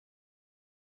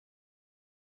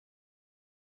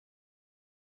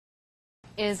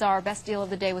is our best deal of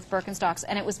the day with Birkenstocks,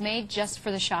 and it was made just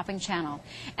for the shopping channel.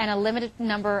 And a limited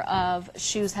number of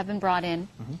shoes have been brought in.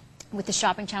 With the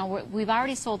shopping channel. We've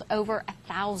already sold over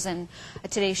 1,000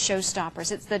 today's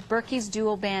showstoppers. It's the Birkie's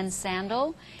Dual Band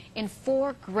Sandal in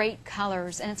 4 great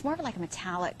colors, and it's more of like a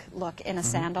metallic look in a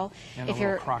sandal. And if a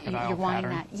you're little crocodile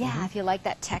wanting pattern. that, if you like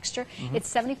that texture,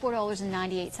 it's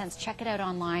 $74.98. Check it out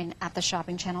online at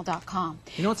theshoppingchannel.com.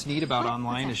 You know what's neat about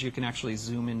online is you can actually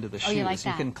zoom into the shoes. You like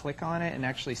that? You can click on it and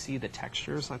actually see the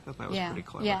textures. I thought that was pretty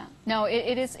clever. Yeah, no,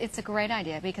 it's a great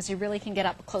idea because you really can get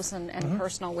up close and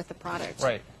personal with the product.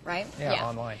 Right. Right? Yeah,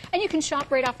 online. And you can shop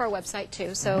right off our website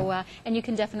too. So and you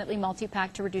can definitely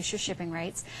multi-pack to reduce your shipping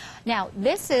rates. Now,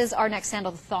 this is our next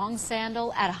sandal, the thong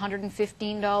sandal at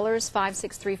 $115,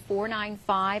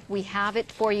 $563,495. We have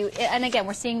it for you, and again,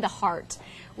 we're seeing the heart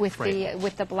with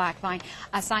the black vine.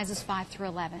 Sizes 5 through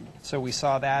 11. So we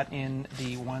saw that in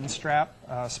the one strap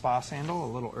spa sandal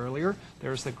a little earlier.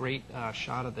 There's the great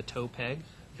shot of the toe peg.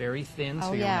 Very thin,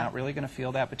 so you're not really going to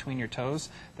feel that between your toes.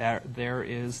 There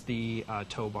is the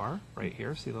toe bar right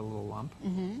here. See the little lump?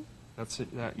 That's it,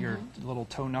 your little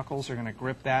toe knuckles are going to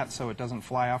grip that so it doesn't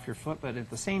fly off your foot, but at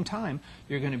the same time,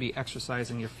 you're going to be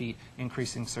exercising your feet,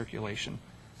 increasing circulation.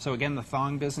 So again, the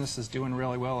thong business is doing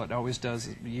really well. It always does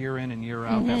year in and year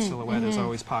out. That silhouette is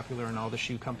always popular in all the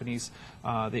shoe companies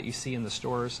that you see in the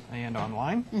stores and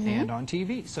online and on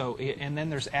TV. So, and then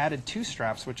there's added 2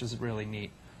 straps, which is really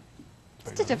neat.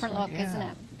 It's a different look, isn't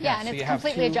it? Yeah, and so it's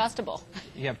completely adjustable.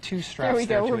 You have 2 straps. There we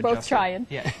go. We're both trying.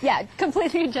 Yeah,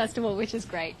 completely adjustable, which is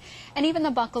great. And even the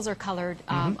buckles are colored,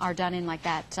 are done in like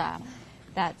that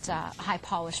high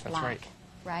polished black,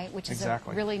 right? Which is a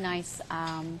really nice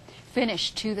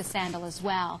finish to the sandal as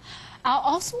well. I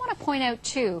also want to point out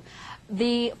too,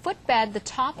 the footbed, the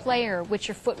top layer, which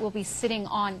your foot will be sitting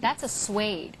on, that's a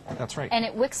suede. That's right. And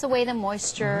it wicks away the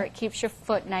moisture, it keeps your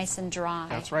foot nice and dry.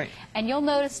 That's right. And you'll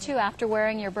notice too, after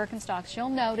wearing your Birkenstocks, you'll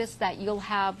notice that you'll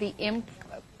have the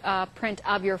imprint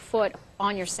of your foot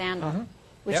on your sandal,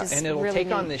 which is and it'll really take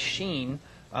neat. on this sheen.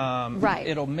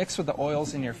 It'll mix with the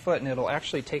oils in your foot, and it'll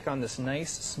actually take on this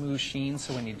nice, smooth sheen,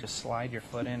 so when you just slide your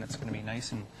foot in, it's going to be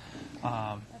nice and...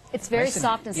 it's very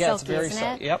soft and silky, it's very isn't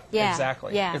soft. it? Yep,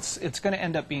 exactly. Yeah. It's going to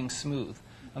end up being smooth.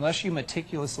 Unless you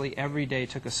meticulously every day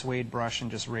took a suede brush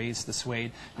and just raised the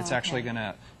suede, it's actually going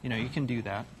to, you can do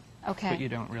that. But you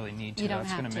don't really need to.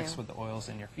 It's going to mix with the oils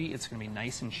in your feet. It's going to be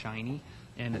nice and shiny,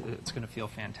 and it's going to feel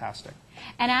fantastic.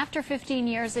 And after 15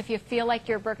 years, if you feel like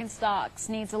your Birkenstocks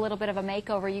needs a little bit of a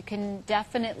makeover, you can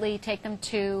definitely take them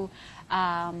to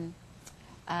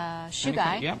shoe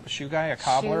guy. Yep, a shoe guy, a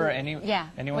cobbler,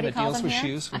 anyone that deals with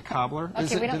shoes, a cobbler.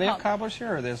 Do they have cobblers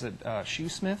here, or is it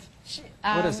shoesmith?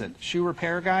 What is it? Shoe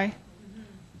repair guy?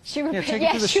 Shoe repair, take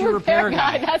it to the shoe repair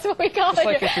guy. That's what we call Just it.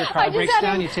 like if your car breaks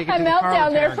down, you take it to the car repair guy. I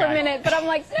meltdown there for a minute, but I'm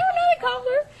like, no, not a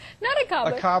cobbler. Not a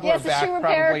cobbler. A cobbler yes, back a shoe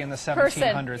repair probably in the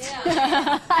 1700s.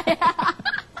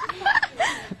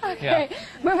 Okay,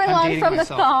 moving along from the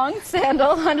thong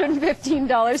sandal, $115,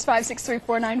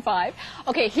 $563,495.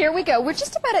 Okay, here we go. We're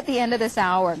just about at the end of this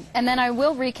hour, and then I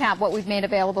will recap what we've made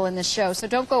available in this show. So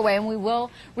don't go away, and we will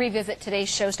revisit today's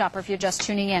showstopper if you're just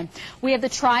tuning in. We have the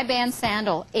tri-band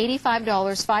sandal, $85,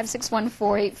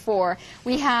 $561,484.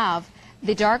 We have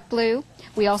the dark blue.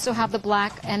 We also have the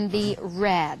black and the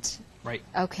red. Right.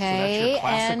 Okay. So that's your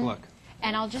classic look.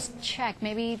 And I'll just check.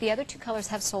 Maybe the other 2 colors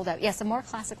have sold out. Yes, a more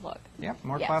classic look. Yeah,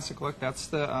 more classic look.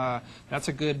 That's a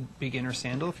good beginner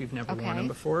sandal if you've never worn them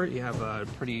before. You have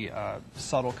pretty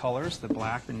subtle colors: the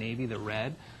black, the navy, the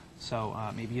red. So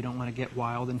maybe you don't want to get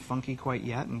wild and funky quite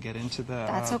yet and get into the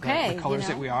colors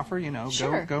that we offer.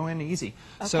 Go in easy.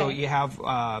 So you have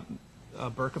a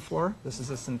Birkiflor. This is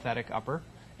a synthetic upper.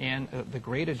 And the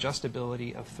great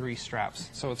adjustability of 3 straps.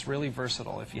 So it's really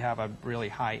versatile. If you have a really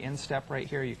high instep right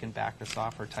here, you can back this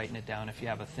off or tighten it down if you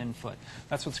have a thin foot.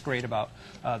 That's what's great about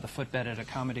the footbed. It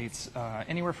accommodates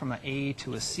anywhere from an A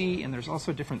to a C, and there's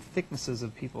also different thicknesses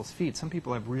of people's feet. Some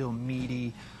people have real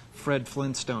meaty Fred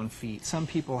Flintstone feet. Some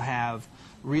people have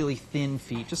really thin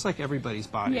feet, just like everybody's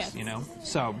bodies,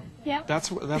 So that's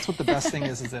what the best thing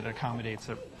is that it accommodates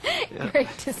it.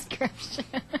 Great description.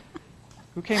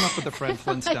 Who came up with the Fred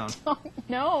Flintstone? I don't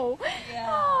know. Yeah.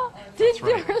 Oh, did you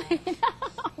really?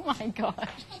 Oh my gosh.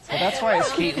 So that's why his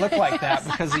feet look like that,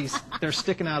 because they're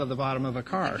sticking out of the bottom of a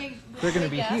car. They're going to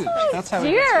be huge. That's how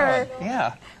it gets going.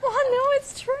 Yeah. Well, no,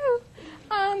 it's true.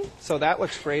 So that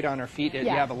looks great on her feet. You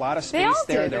have a lot of space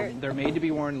there. They're made to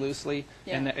be worn loosely,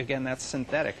 and again, that's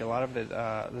synthetic. A lot of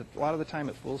the time,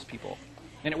 it fools people,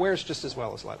 and it wears just as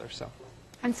well as leather. So.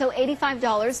 And so $85,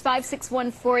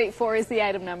 561484 is the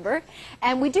item number.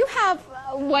 And we do have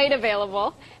white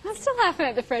available. I'm still laughing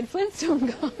at the Fred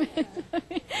Flintstone comment.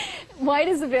 White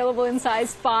is available in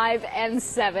size 5 and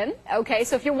 7. Okay,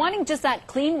 so if you're wanting just that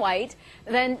clean white,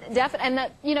 then and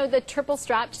that, you know, the triple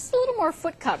strap, just a little more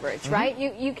foot coverage, right?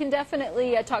 You can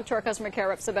definitely talk to our customer care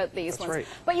reps about these ones. Right.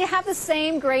 But you have the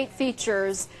same great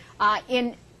features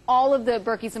in all of the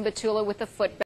Berkeys and Batula with the foot